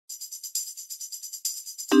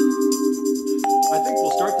I think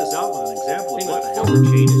we'll start this out with an example of what the hell. Forward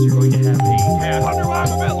chain is you're going to have a task. You grab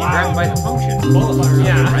them by the function.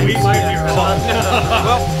 Yeah, right? we might be wrong.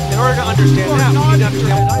 Well, in order to understand that, we need to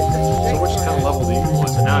understand. So which kind of level do you want?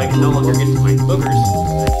 So now I can no longer get to my boogers.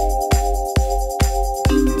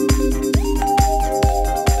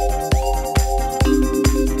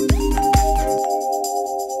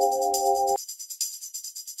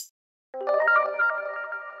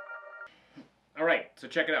 Alright, so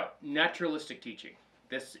check it out. Naturalistic teaching.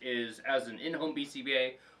 This is, as an in-home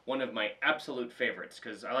BCBA, one of my absolute favorites,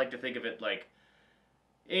 because I like to think of it like,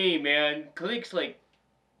 hey man, clique's like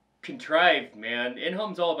contrived, man.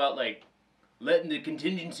 In-home's all about like letting the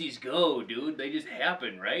contingencies go, dude. They just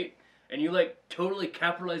happen, right? And you like totally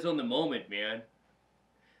capitalize on the moment, man.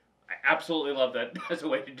 I absolutely love that as a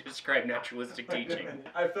way to describe naturalistic teaching.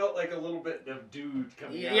 I felt like a little bit of dude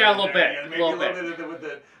coming out. Yeah, a little of bit. there. Maybe A little bit. of the, with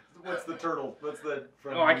the, what's the turtle? What's the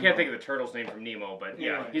from Oh, I can't Nemo? think of the turtle's name from Nemo, but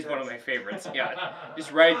yeah, Anyway, he's one of my that's- favorites. Yeah,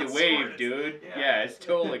 just ride the That's wave, smart. dude. Yeah. Yeah, it's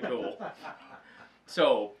totally cool.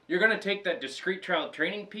 So, you're going to take that discrete child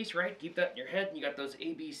training piece, right? Keep that in your head. You got those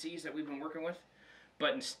ABCs that we've been working with.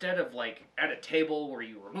 But instead of like at a table where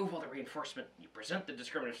you remove all the reinforcement, you present the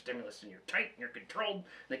discriminative stimulus and you're tight and you're controlled. And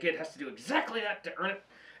the kid has to do exactly that to earn it.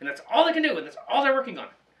 And that's all they can do and that's all they're working on.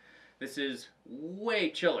 This is way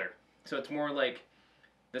chiller. So it's more like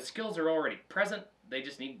the skills are already present. They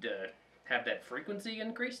just need to have that frequency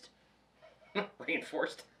increased.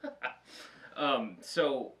 Reinforced.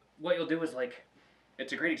 So what you'll do is like,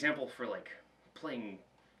 it's a great example for like playing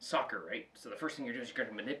soccer, right? So the first thing you're doing is you're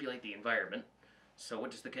going to manipulate the environment. So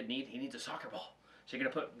what does the kid need? He needs a soccer ball. So you're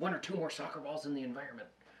going to put 1 or 2 more soccer balls in the environment.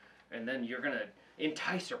 And then you're going to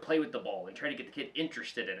entice or play with the ball and try to get the kid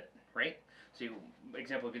interested in it, right? So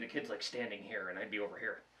example would be the kid's like standing here and I'd be over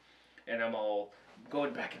here. And I'm all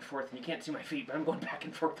going back and forth and you can't see my feet, but I'm going back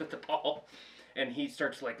and forth with the ball. And he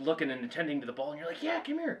starts like looking and attending to the ball and you're like, yeah,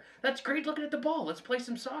 come here. That's great looking at the ball. Let's play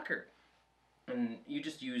some soccer. And you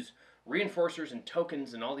just use reinforcers and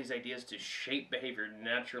tokens and all these ideas to shape behavior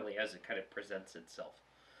naturally as it kind of presents itself,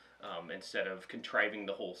 instead of contriving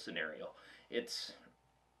the whole scenario. It's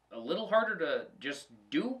a little harder to just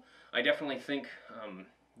do. I definitely think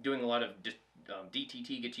doing a lot of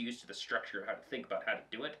DTT gets you used to the structure of how to think about how to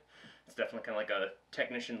do it. It's definitely kind of like a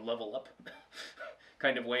technician level up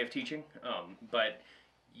kind of way of teaching. But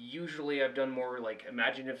usually I've done more like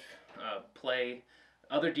imaginative play.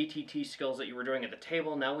 Other DTT skills that you were doing at the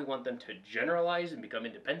table, now we want them to generalize and become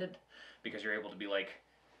independent because you're able to be like,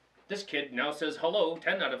 this kid now says hello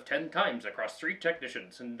 10 out of 10 times across 3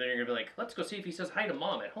 technicians. And then you're going to be like, let's go see if he says hi to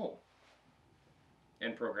mom at home.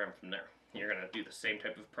 And program from there. You're going to do the same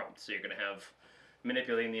type of prompts. So you're going to have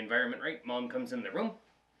manipulating the environment, right? Mom comes in the room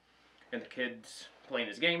and the kid's playing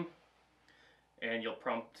his game. And you'll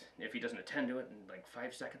prompt, if he doesn't attend to it in like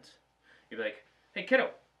 5 seconds, you'll be like, hey kiddo,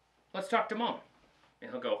 let's talk to mom. And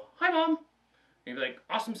he'll go, hi, Mom. And he'll be like,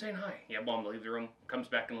 awesome saying hi. Yeah, Mom will leave the room, comes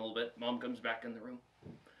back in a little bit. Mom comes back in the room.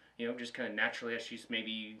 You know, just kind of naturally as she's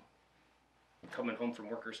maybe coming home from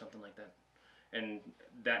work or something like that. And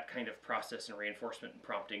that kind of process and reinforcement and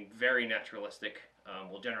prompting, very naturalistic,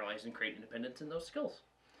 will generalize and create independence in those skills.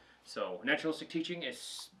 So naturalistic teaching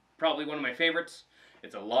is probably one of my favorites.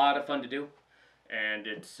 It's a lot of fun to do. And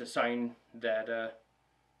it's a sign that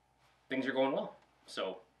things are going well.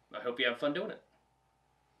 So I hope you have fun doing it.